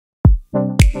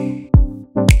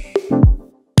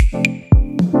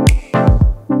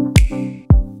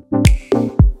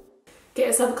Get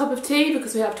yourself a cup of tea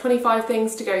because we have 25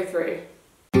 things to go through.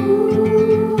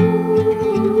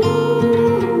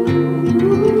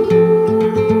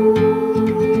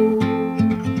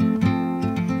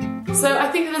 So I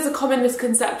think that there's a common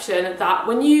misconception that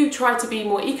when you try to be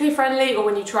more eco-friendly or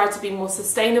when you try to be more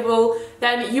sustainable,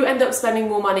 then you end up spending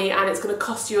more money and it's going to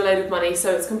cost you a load of money,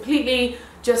 so it's completely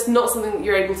just not something that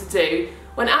you're able to do.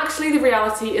 When actually the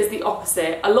reality is the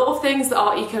opposite. A lot of things that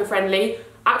are eco-friendly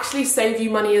actually save you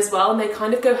money as well, and they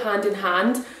kind of go hand in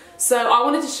hand. So I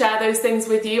wanted to share those things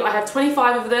with you. I have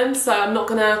 25 of them, so I'm not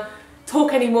gonna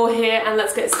talk anymore here, and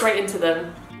let's get straight into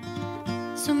them.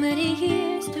 So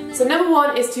number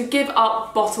one is to give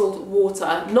up bottled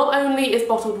water. Not only is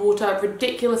bottled water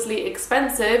ridiculously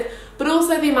expensive, but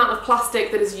also the amount of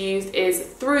plastic that is used is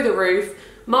through the roof.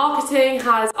 Marketing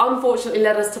has unfortunately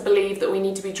led us to believe that we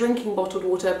need to be drinking bottled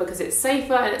water because it's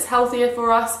safer and it's healthier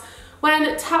for us,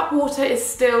 when tap water is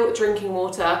still drinking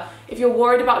water. If you're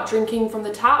worried about drinking from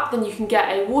the tap, then you can get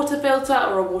a water filter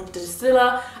or a water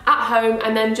distiller at home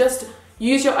and then just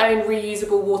use your own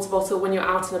reusable water bottle when you're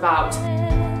out and about.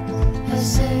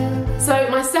 So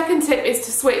my second tip is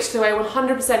to switch to a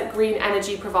 100% green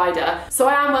energy provider. So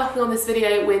I am working on this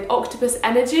video with Octopus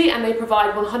Energy, and they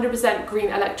provide 100% green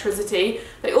electricity.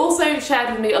 They also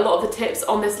shared with me a lot of the tips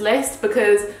on this list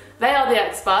because they are the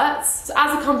experts. So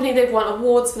as a company, they've won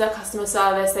awards for their customer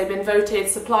service. They've been voted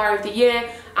Supplier of the Year,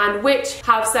 and which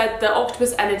have said that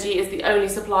Octopus Energy is the only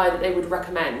supplier that they would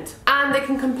recommend. And they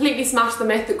can completely smash the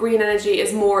myth that green energy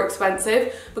is more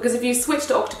expensive, because if you switch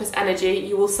to Octopus Energy,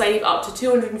 you will save up to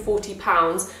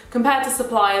 £240 compared to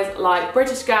suppliers like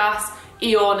British Gas,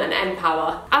 Eon and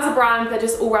Npower. As a brand, they're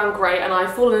just all round great, and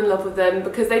I've fallen in love with them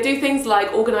because they do things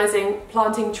like organising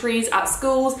planting trees at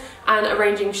schools and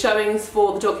arranging showings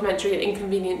for the documentary An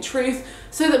Inconvenient Truth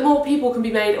so that more people can be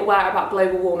made aware about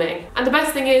global warming. And the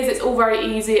best thing is, it's all very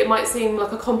easy. It might seem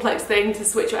like a complex thing to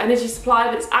switch your energy supply,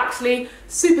 but it's actually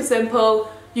super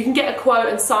simple. You can get a quote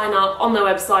and sign up on their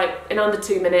website in under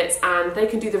 2 minutes, and they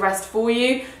can do the rest for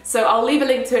you. So I'll leave a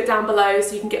link to it down below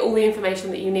so you can get all the information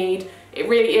that you need. It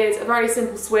really is a very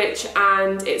simple switch,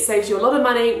 and it saves you a lot of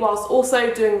money whilst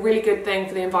also doing a really good thing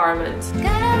for the environment.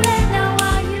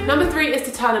 Number 3 is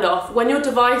to turn it off. When your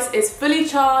device is fully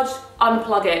charged,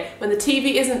 unplug it. When the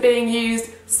TV isn't being used,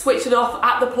 switch it off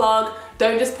at the plug.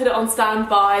 Don't just put it on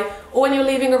standby. Or when you're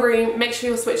leaving a room, make sure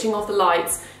you're switching off the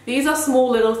lights. These are small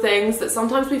little things that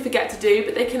sometimes we forget to do,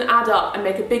 but they can add up and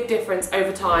make a big difference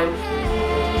over time.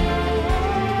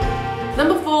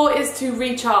 Number 4 is to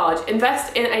recharge.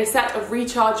 Invest in a set of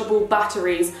rechargeable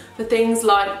batteries for things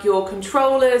like your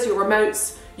controllers, your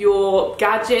remotes, your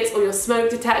gadgets or your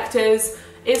smoke detectors.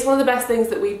 It's one of the best things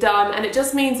that we've done, and it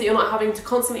just means that you're not having to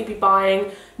constantly be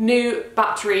buying new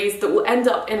batteries that will end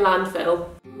up in landfill.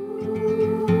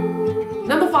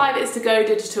 Number 5 is to go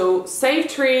digital. Save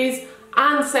trees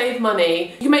and save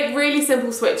money. You can make really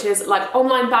simple switches like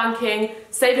online banking,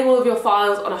 saving all of your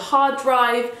files on a hard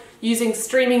drive, using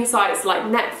streaming sites like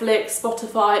Netflix,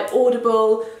 Spotify,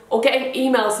 Audible, or getting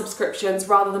email subscriptions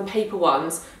rather than paper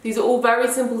ones. These are all very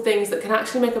simple things that can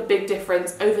actually make a big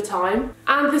difference over time.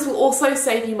 And this will also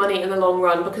save you money in the long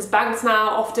run, because banks now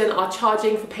often are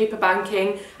charging for paper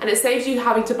banking, and it saves you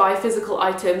having to buy physical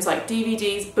items like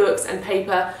DVDs, books and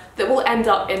paper that will end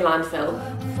up in landfill.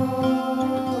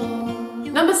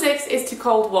 Number 6 is to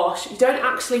cold wash. You don't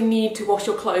actually need to wash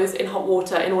your clothes in hot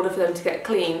water in order for them to get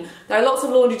clean. There are lots of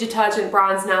laundry detergent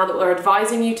brands now that are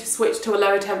advising you to switch to a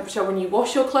lower temperature when you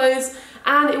wash your clothes,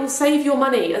 and it will save your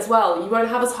money as well. You won't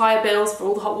have as high bills for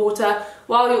all the hot water,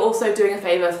 while you're also doing a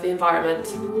favour for the environment.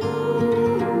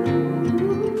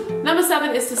 Number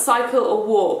 7 is to cycle or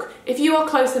walk. If you are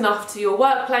close enough to your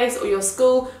workplace or your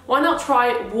school, why not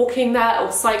try walking there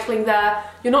or cycling there?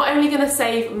 You're not only going to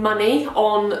save money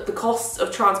on the costs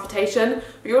of transportation,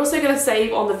 but you're also going to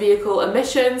save on the vehicle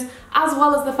emissions, as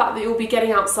well as the fact that you'll be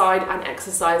getting outside and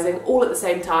exercising all at the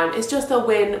same time. It's just a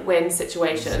win-win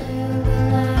situation.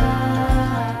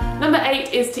 Number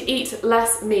 8 is to eat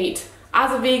less meat.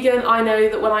 As a vegan, I know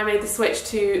that when I made the switch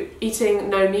to eating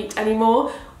no meat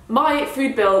anymore, my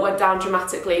food bill went down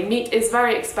dramatically. Meat is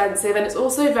very expensive, and it's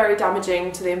also very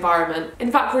damaging to the environment.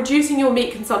 In fact, reducing your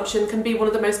meat consumption can be one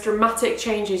of the most dramatic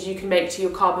changes you can make to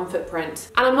your carbon footprint.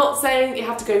 And I'm not saying you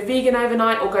have to go vegan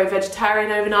overnight or go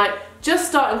vegetarian overnight. Just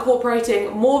start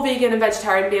incorporating more vegan and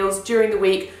vegetarian meals during the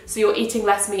week so you're eating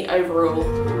less meat overall.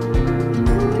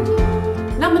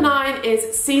 Number 9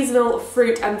 is seasonal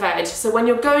fruit and veg. So when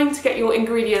you're going to get your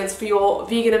ingredients for your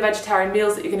vegan and vegetarian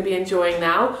meals that you're going to be enjoying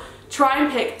now, try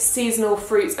and pick seasonal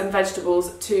fruits and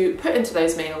vegetables to put into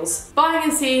those meals. Buying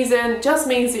in season just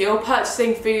means that you're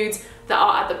purchasing foods that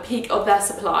are at the peak of their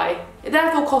supply. It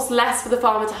therefore costs less for the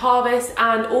farmer to harvest,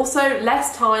 and also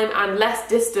less time and less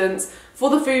distance for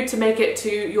the food to make it to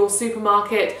your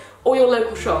supermarket or your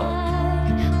local shop.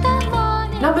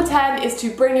 Number 10 is to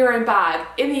bring your own bag.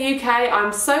 In the UK,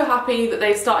 I'm so happy that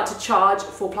they've started to charge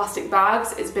for plastic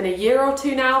bags. It's been a year or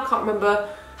two now, can't remember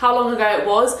how long ago it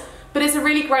was, but it's a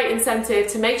really great incentive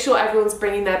to make sure everyone's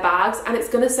bringing their bags, and it's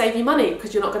going to save you money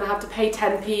because you're not going to have to pay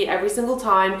 10p every single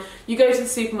time you go to the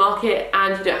supermarket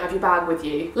and you don't have your bag with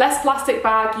you. Less plastic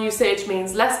bag usage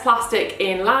means less plastic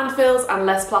in landfills and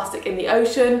less plastic in the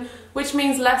ocean, which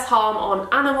means less harm on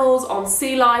animals, on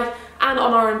sea life, and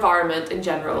on our environment in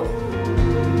general.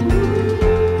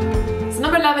 So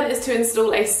number 11 is to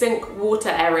install a sink water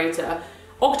aerator.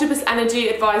 Octopus Energy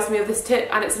advised me of this tip,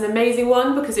 and it's an amazing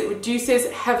one because it reduces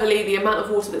heavily the amount of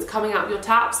water that's coming out of your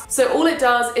taps. So all it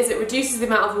does is it reduces the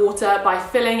amount of water by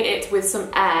filling it with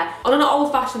some air. On an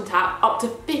old-fashioned tap, up to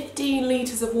 15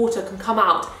 litres of water can come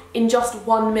out in just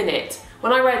 1 minute.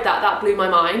 When I read that, that blew my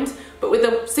mind. But with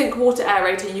the sink water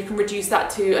aerator, you can reduce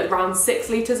that to around 6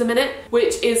 litres a minute,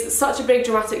 which is such a big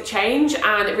dramatic change,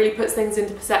 and it really puts things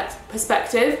into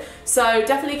perspective. So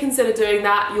definitely consider doing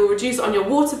that. You'll reduce on your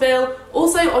water bill,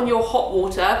 also on your hot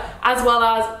water, as well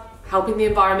as helping the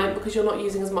environment because you're not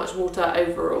using as much water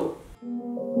overall.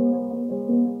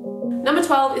 Number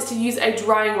 12 is to use a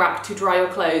drying rack to dry your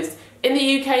clothes. In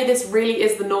the UK, this really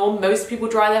is the norm. Most people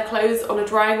dry their clothes on a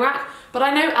drying rack. But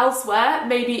I know elsewhere,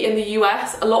 maybe in the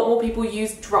US, a lot more people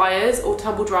use dryers or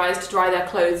tumble dryers to dry their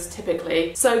clothes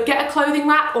typically. So get a clothing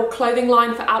rack or clothing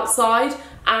line for outside,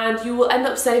 and you will end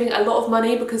up saving a lot of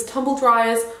money because tumble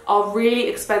dryers are really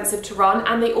expensive to run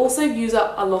and they also use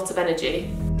up a lot of energy.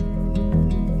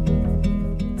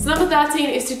 So number 13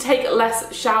 is to take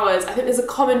less showers. I think there's a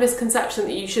common misconception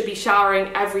that you should be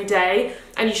showering every day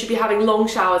and you should be having long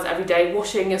showers every day,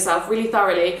 washing yourself really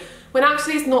thoroughly, when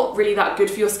actually it's not really that good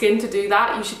for your skin to do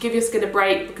that. You should give your skin a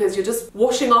break because you're just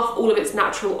washing off all of its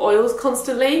natural oils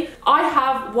constantly. I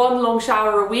have one long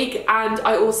shower a week, and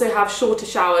I also have shorter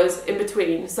showers in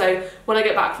between. So when I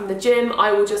get back from the gym,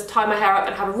 I will just tie my hair up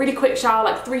and have a really quick shower,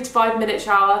 like 3 to 5 minute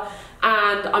shower,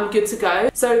 and I'm good to go.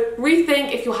 So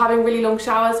rethink if you're having really long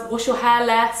showers, wash your hair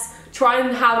less, try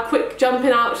and have quick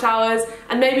jumping out showers,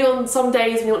 and maybe on some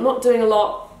days when you're not doing a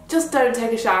lot, just don't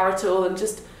take a shower at all and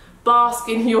just bask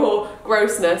in your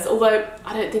grossness. Although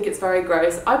I don't think it's very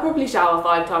gross. I probably shower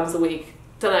 5 times a week.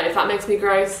 Don't know if that makes me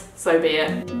gross, so be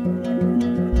it.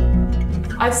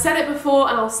 I've said it before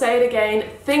and I'll say it again,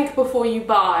 think before you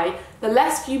buy. The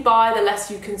less you buy, the less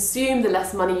you consume, the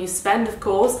less money you spend, of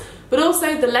course, but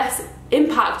also the less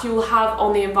impact you will have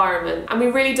on the environment. And we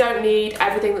really don't need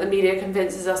everything that the media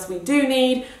convinces us we do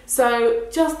need, so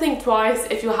just think twice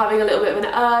if you're having a little bit of an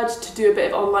urge to do a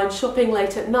bit of online shopping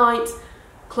late at night.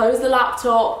 Close the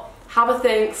laptop, have a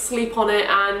think, sleep on it,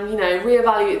 and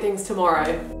reevaluate things tomorrow.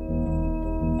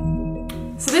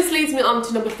 So this leads me on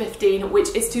to number 15,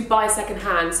 which is to buy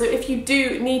secondhand. So if you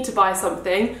do need to buy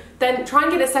something, then try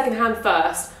and get it secondhand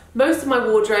first. Most of my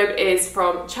wardrobe is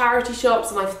from charity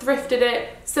shops and I've thrifted it.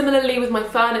 Similarly with my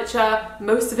furniture,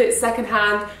 most of it's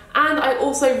secondhand. And I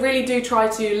also really do try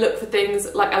to look for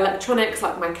things like electronics,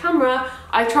 like my camera.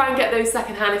 I try and get those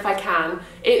secondhand if I can.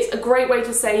 It's a great way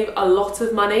to save a lot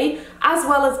of money, as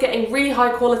well as getting really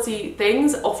high quality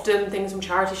things, often things from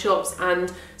charity shops,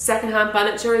 and secondhand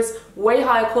furniture is way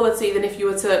higher quality than if you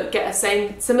were to get a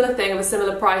similar thing of a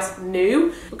similar price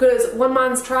new, because one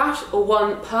man's trash or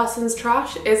one person's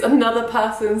trash is another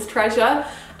person's treasure,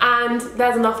 and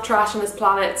there's enough trash on this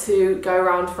planet to go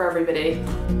around for everybody.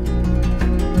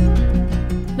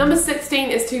 Number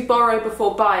 16 is to borrow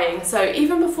before buying. So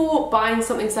even before buying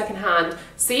something secondhand,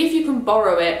 see if you can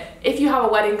borrow it. If you have a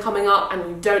wedding coming up and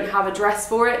you don't have a dress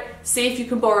for it, see if you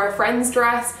can borrow a friend's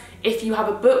dress. If you have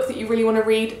a book that you really want to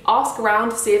read, ask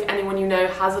around to see if anyone you know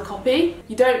has a copy.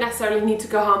 You don't necessarily need to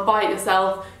go out and buy it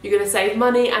yourself. You're going to save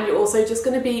money and you're also just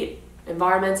going to be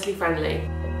environmentally friendly.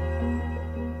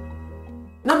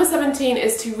 Number 17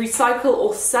 is to recycle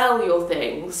or sell your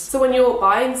things. So when you're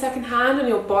buying secondhand and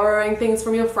you're borrowing things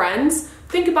from your friends,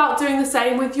 think about doing the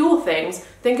same with your things.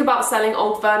 Think about selling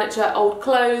old furniture, old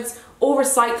clothes, or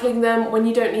recycling them when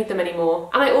you don't need them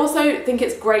anymore. And I also think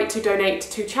it's great to donate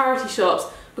to charity shops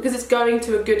because it's going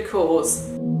to a good cause.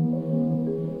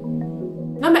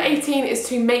 Number 18 is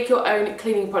to make your own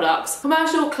cleaning products.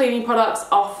 Commercial cleaning products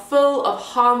are full of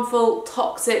harmful,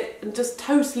 toxic, and just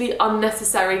totally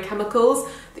unnecessary chemicals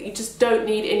that you just don't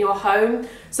need in your home.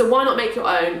 So why not make your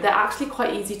own? They're actually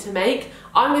quite easy to make.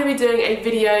 I'm going to be doing a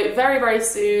video very, very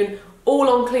soon all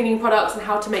on cleaning products and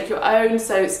how to make your own,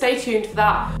 so stay tuned for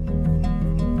that.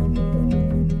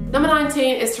 Number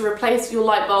 19 is to replace your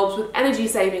light bulbs with energy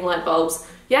saving light bulbs.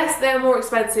 Yes, they are more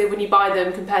expensive when you buy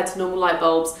them compared to normal light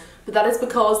bulbs, but that is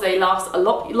because they last a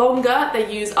lot longer,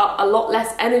 they use up a lot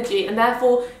less energy, and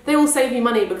therefore they will save you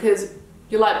money because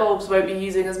your light bulbs won't be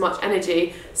using as much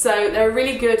energy. So they're a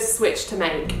really good switch to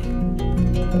make.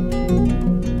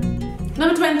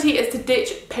 Number 20 is to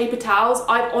ditch paper towels.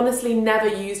 I've honestly never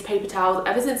used paper towels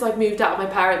ever since I've moved out of my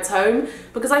parents' home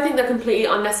because I think they're completely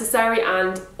unnecessary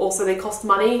and also they cost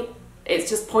money. It's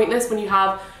just pointless. When you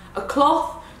have a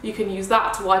cloth, you can use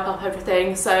that to wipe up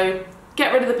everything, so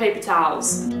get rid of the paper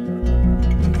towels.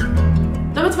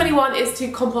 Number 21 is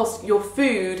to compost your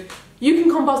food. You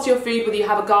can compost your food whether you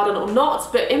have a garden or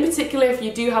not, but in particular if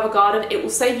you do have a garden, it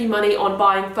will save you money on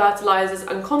buying fertilisers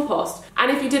and compost. And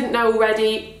if you didn't know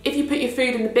already, if you put your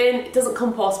food in the bin, it doesn't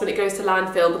compost when it goes to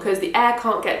landfill because the air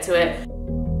can't get to it.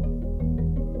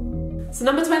 So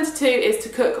number 22 is to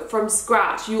cook from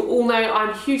scratch. You all know I'm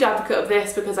a huge advocate of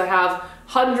this because I have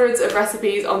hundreds of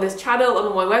recipes on this channel and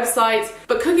on my website,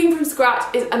 but cooking from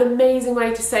scratch is an amazing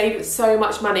way to save so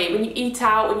much money. When you eat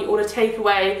out, when you order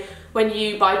takeaway, when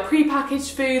you buy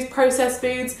pre-packaged foods, processed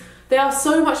foods, they are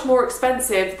so much more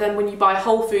expensive than when you buy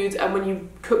whole foods and when you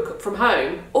cook from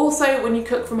home. Also, when you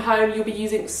cook from home, you'll be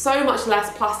using so much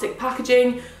less plastic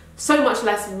packaging, so much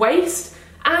less waste,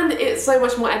 and it's so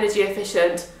much more energy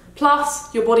efficient.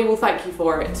 Plus, your body will thank you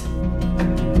for it.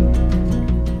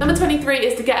 Number 23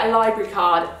 is to get a library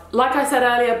card. Like I said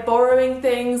earlier, borrowing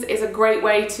things is a great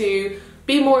way to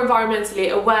be more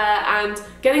environmentally aware, and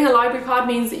getting a library card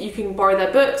means that you can borrow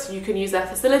their books, you can use their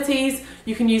facilities,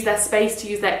 you can use their space to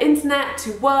use their internet,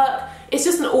 to work. It's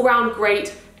just an all-round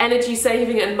great energy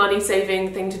saving and money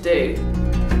saving thing to do.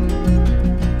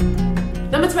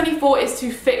 Number 24 is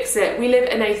to fix it. We live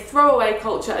in a throwaway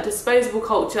culture, a disposable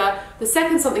culture. The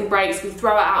second something breaks, we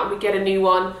throw it out and we get a new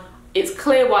one. It's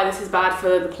clear why this is bad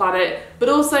for the planet, but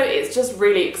also it's just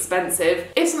really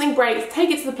expensive. If something breaks, take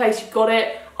it to the place you got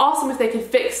it, ask them if they can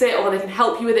fix it or they can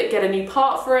help you with it, get a new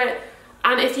part for it.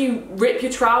 And if you rip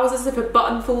your trousers, if a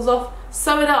button falls off,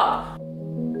 sew it up.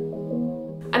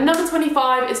 And number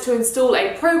 25 is to install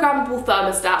a programmable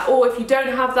thermostat, or if you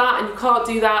don't have that and you can't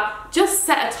do that, just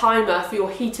set a timer for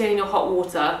your heating and your hot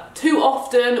water. Too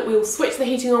often we'll switch the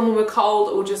heating on when we're cold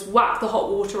or just whack the hot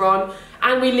water on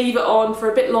and we leave it on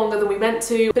for a bit longer than we meant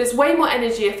to, but it's way more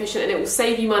energy efficient and it will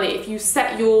save you money if you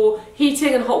set your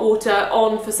heating and hot water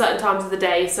on for certain times of the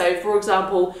day. So for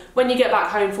example, when you get back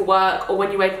home for work or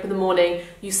when you wake up in the morning,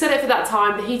 you set it for that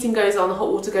time, the heating goes on, the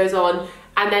hot water goes on,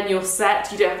 and then you're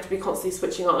set. You don't have to be constantly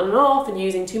switching on and off and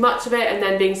using too much of it and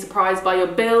then being surprised by your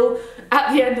bill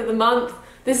at the end of the month.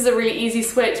 This is a really easy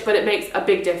switch, but it makes a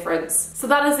big difference. So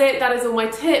that is it, that is all my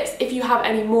tips. If you have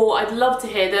any more, I'd love to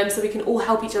hear them so we can all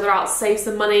help each other out, save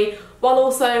some money, while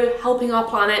also helping our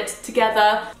planet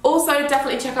together. Also,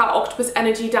 definitely check out Octopus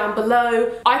Energy down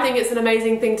below. I think it's an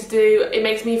amazing thing to do. It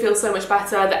makes me feel so much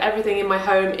better that everything in my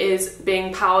home is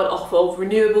being powered off of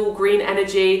renewable green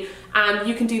energy, and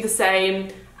you can do the same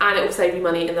and it will save you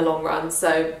money in the long run.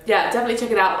 So yeah, definitely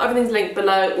check it out. Everything's linked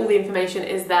below, all the information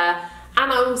is there.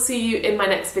 And I will see you in my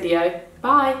next video.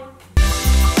 Bye!